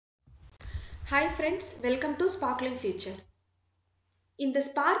Hi friends, welcome to Sparkling Future. In the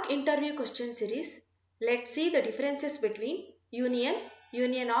Spark interview question series, let's see the differences between Union,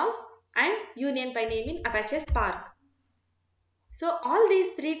 UnionAll and UnionByName in Apache Spark. So all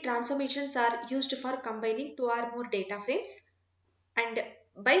these three transformations are used for combining two or more data frames and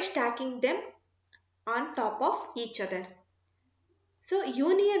by stacking them on top of each other. So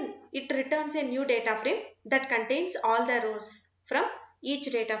Union, it returns a new data frame that contains all the rows from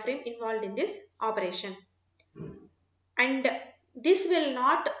each data frame involved in this operation. And this will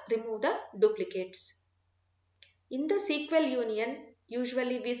not remove the duplicates. In the SQL union,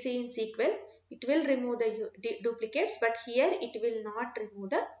 usually we see in SQL, it will remove the duplicates, but here it will not remove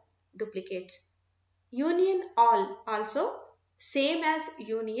the duplicates. Union all also same as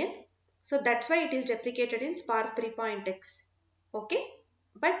union, so that's why it is replicated in Spark 3.x. Okay,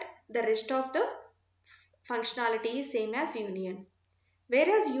 but the rest of the functionality is same as union.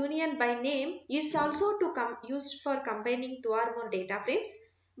 Whereas UnionByName is also used for combining two or more data frames,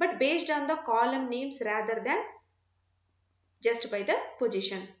 but based on the column names rather than just by the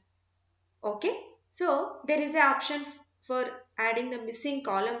position. Okay, so there is an option for adding the missing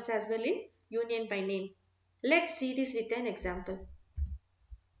columns as well in UnionByName. Let's see this with an example.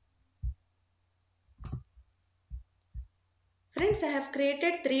 Friends, I have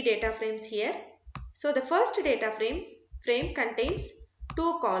created three data frames here. So the first data frame contains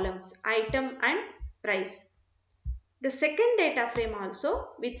two columns, item and price. The second data frame also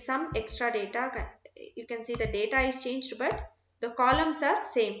with some extra data, you can see the data is changed but the columns are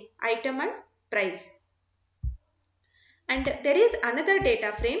same, item and price. And there is another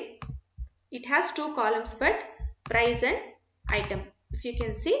data frame, it has two columns but price and item. If you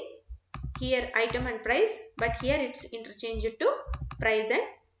can see here item and price, but here it's interchanged to price and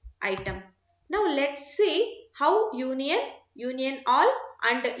item. Now let's see how UnionAll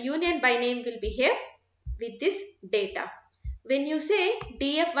and UnionByName will behave with this data. When you say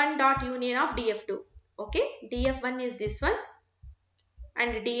df1.union of df2, okay, df1 is this one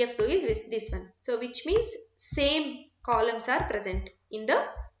and df2 is this one. So which means same columns are present in the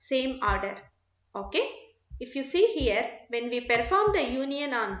same order. Okay, if you see here, when we perform the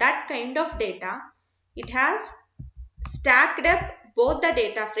union on that kind of data, it has stacked up both the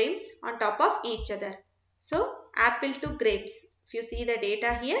data frames on top of each other. So apple to grapes, if you see the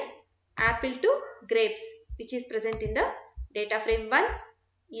data here, apple to grapes, which is present in the data frame 1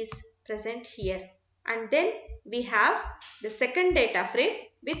 is present here. And then we have the second data frame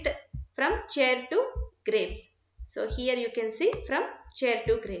with from chair to grapes. So here you can see from chair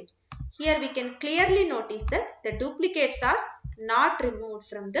to grapes. Here we can clearly notice that the duplicates are not removed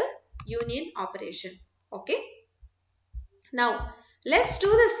from the union operation. Okay. Now let's do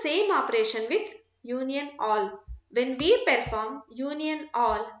the same operation with UnionAll. When we perform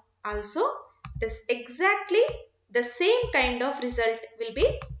UnionAll also, this exactly the same kind of result will be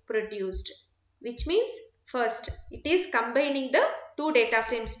produced, which means first it is combining the two data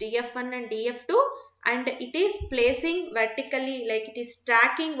frames df1 and df2 and it is placing vertically, like it is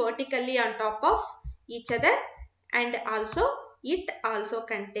stacking vertically on top of each other, and also it also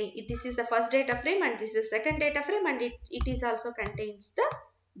contains, this is the first data frame and this is the second data frame, and it is also contains the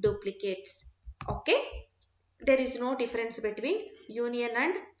duplicates. Okay, there is no difference between union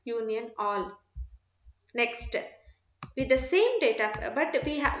and UnionAll. Next, with the same data, but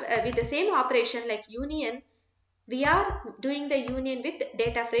we have with the same operation like union, we are doing the union with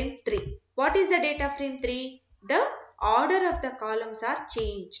data frame 3. What is the data frame 3? The order of the columns are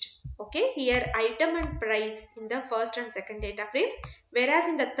changed. Okay, here item and price in the first and second data frames, whereas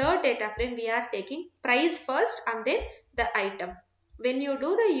in the third data frame we are taking price first and then the item. When you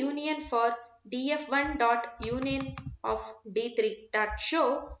do the union for df1.union of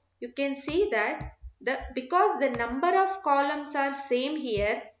d3.show, you can see that because the number of columns are same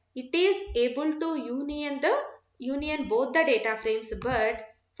here, it is able to union both the data frames, but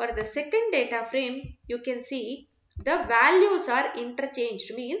for the second data frame you can see the values are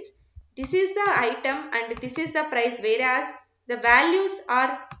interchanged, means this is the item and this is the price, whereas the values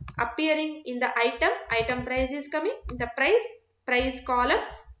are appearing in the item price is coming, in the price column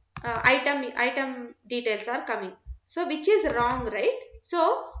item details are coming. So which is wrong, right?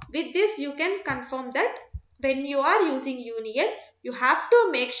 So with this you can confirm that when you are using union, you have to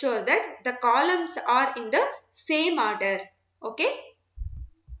make sure that the columns are in the same order. Okay,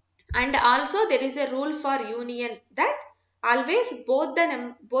 and also there is a rule for union that always both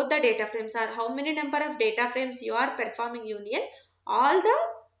the data frames are, how many number of data frames you are performing union, all the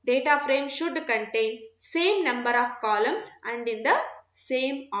data frames should contain same number of columns and in the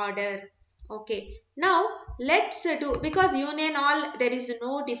same order. Okay, now let's do, because UnionAll there is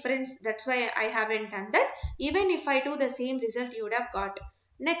no difference, that's why I haven't done that. Even if I do the same result you would have got.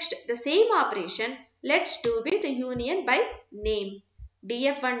 Next, the same operation let's do with union by name.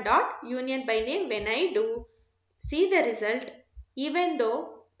 df1 dot union by name. When I do, see the result, even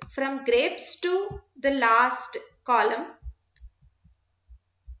though from grapes to the last column,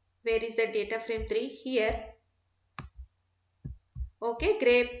 where is the data frame 3? Here. Okay,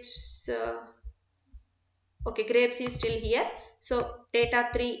 grapes. Okay, grapes is still here. So data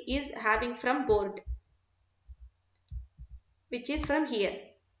 3 is having from board, which is from here.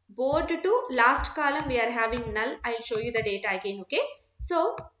 Board to last column we are having null. I'll show you the data again. Okay.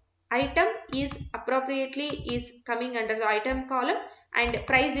 So item is appropriately is coming under the item column and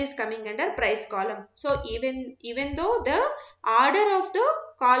price is coming under price column. So even though the order of the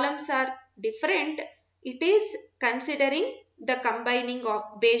columns are different, it is considering the combining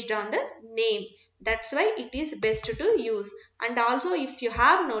of based on the name. That's why it is best to use. And also, if you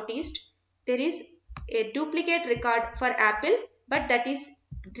have noticed, there is a duplicate record for Apple, but that is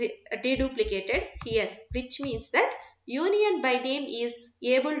deduplicated here, which means that union by name is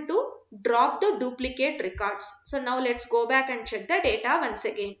able to drop the duplicate records. So now let's go back and check the data once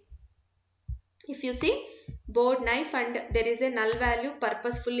again. If you see board knife and there is a null value,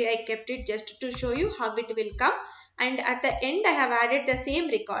 purposefully I kept it just to show you how it will come. And at the end I have added the same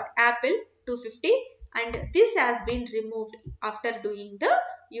record, Apple 250, and this has been removed after doing the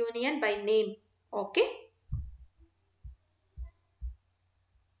union by name. Okay.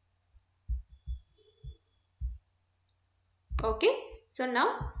 Okay, so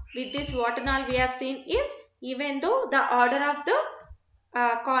now with this what and all we have seen is, even though the order of the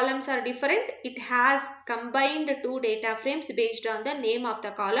columns are different, it has combined two data frames based on the name of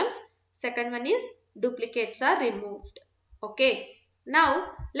the columns. Second one is duplicates are removed. Okay, now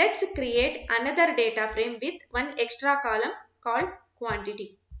let's create another data frame with one extra column called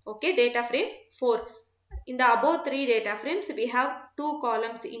quantity. Okay, data frame 4. In the above 3 data frames we have 2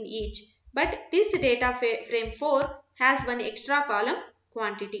 columns in each, but this data frame 4 has one extra column,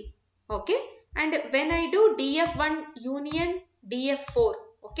 quantity. Okay, and when I do df1 union df4,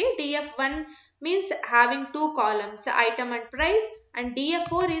 okay, df1 means having 2 columns, item and price, and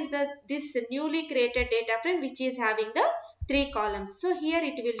df4 is this newly created data frame which is having the 3 columns. So here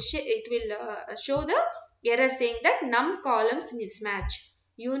it will show the error saying that num columns mismatch.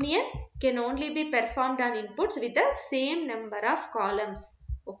 Union can only be performed on inputs with the same number of columns.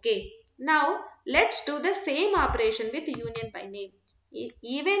 Okay. Now let's do the same operation with union by name.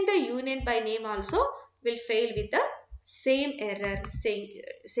 Even the union by name also will fail with the same error,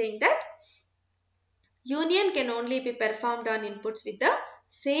 saying that union can only be performed on inputs with the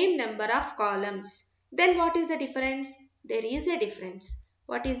same number of columns. Then what is the difference? There is a difference.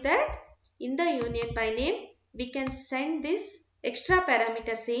 What is that? In the union by name, we can send this extra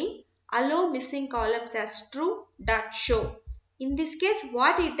parameter saying allow missing columns as true dot show. In this case,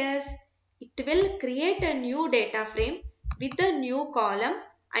 what it does? It will create a new data frame with a new column,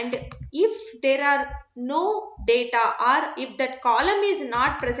 and if there are no data or if that column is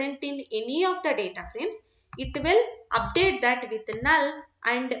not present in any of the data frames, it will update that with null,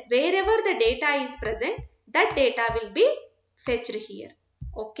 and wherever the data is present, that data will be fetched here.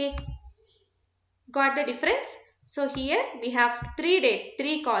 Okay, got the difference? So here we have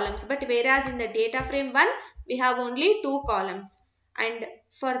three columns, but whereas in the data frame 1 we have only 2 columns. And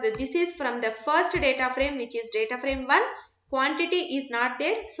for this is from the first data frame, which is data frame 1, quantity is not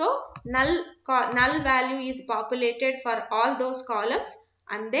there, so null value is populated for all those columns,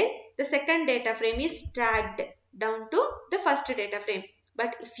 and then the second data frame is tagged down to the first data frame.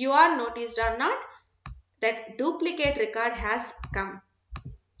 But if you are noticed or not, that duplicate record has come.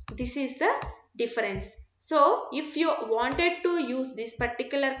 This is the difference. So if you wanted to use this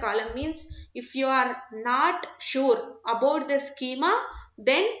particular column, means if you are not sure about the schema,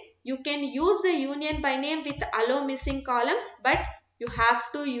 then you can use the union by name with allow missing columns, but you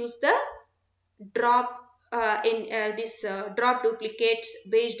have to use the drop drop duplicates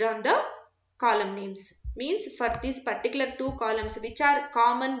based on the column names. Means for these particular 2 columns which are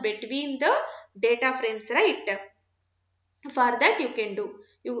common between the data frames, right? For that you can do,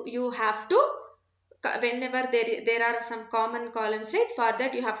 you have to, whenever there are some common columns, right, for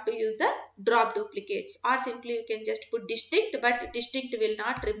that you have to use the drop duplicates, or simply you can just put distinct, but distinct will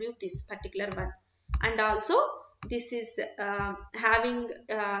not remove this particular one. And also this is having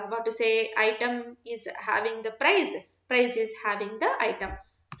item is having the price is having the item.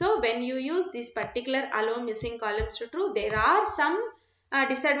 So when you use this particular allow missing columns to true, there are some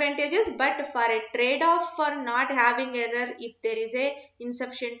disadvantages, but for a trade-off for not having error, if there is a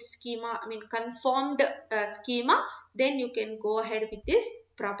insufficient schema, conformed schema, then you can go ahead with this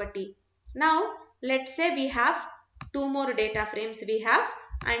property. Now let's say we have two more data frames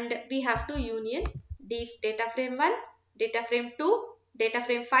and we have to union data frame 1, data frame 2, data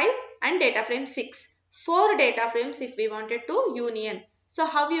frame 5 and data frame 6. 4 data frames if we wanted to union. So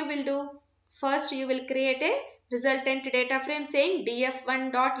how you will do? First you will create a resultant data frame saying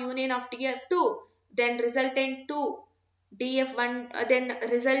df1 dot union of df2, then resultant 2 df1, then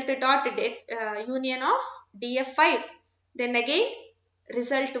result dot union of df5, then again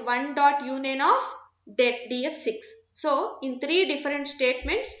result 1 dot union of df6. So in 3 different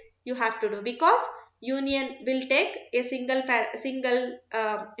statements you have to do, because union will take a single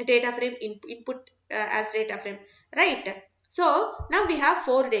data frame input as data frame, right? So now we have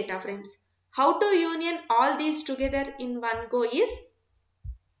 4 data frames. How to union all these together in one go is,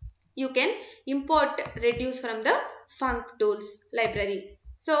 you can import reduce from the functools library.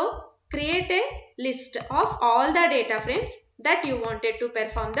 So create a list of all the data frames that you wanted to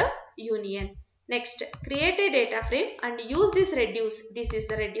perform the union. Next, create a data frame and use this reduce. This is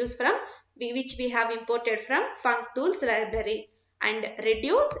the reduce from which we have imported from functools library. And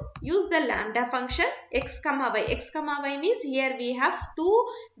reduce, use the lambda function x comma y. X comma y means here we have 2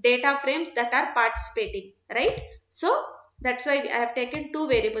 data frames that are participating, right? So that's why I have taken 2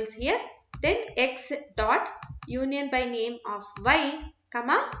 variables here. Then x dot union by name of y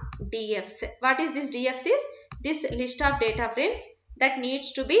comma dfs. What is this dfs? Is this list of data frames that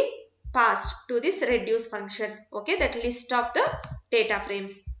needs to be passed to this reduce function. Okay, that list of the data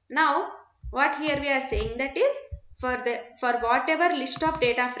frames. Now what here we are saying, that is for whatever list of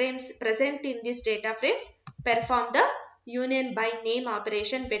data frames present in these data frames, perform the union by name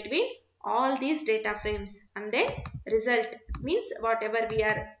operation between all these data frames, and then result means whatever we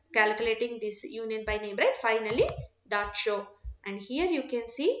are calculating this union by name, right? Finally dot show, and here you can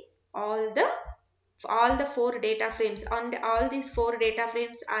see all the 4 data frames, and all these 4 data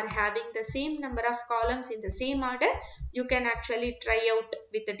frames are having the same number of columns in the same order. You can actually try out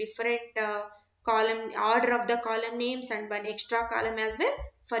with the different column order of the column names and one extra column as well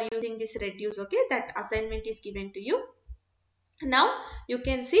for using this reduce. Okay, that assignment is given to you. Now you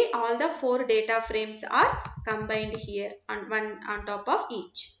can see all the 4 data frames are combined here on one on top of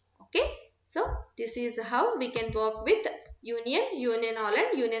each. Okay, so this is how we can work with union, UnionAll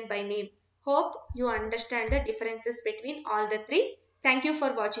and union by name. Hope you understand the differences between all the 3. Thank you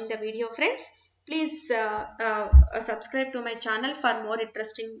for watching the video, friends. Please subscribe to my channel for more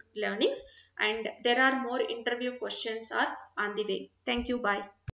interesting learnings, and there are more interview questions are on the way. Thank you. Bye.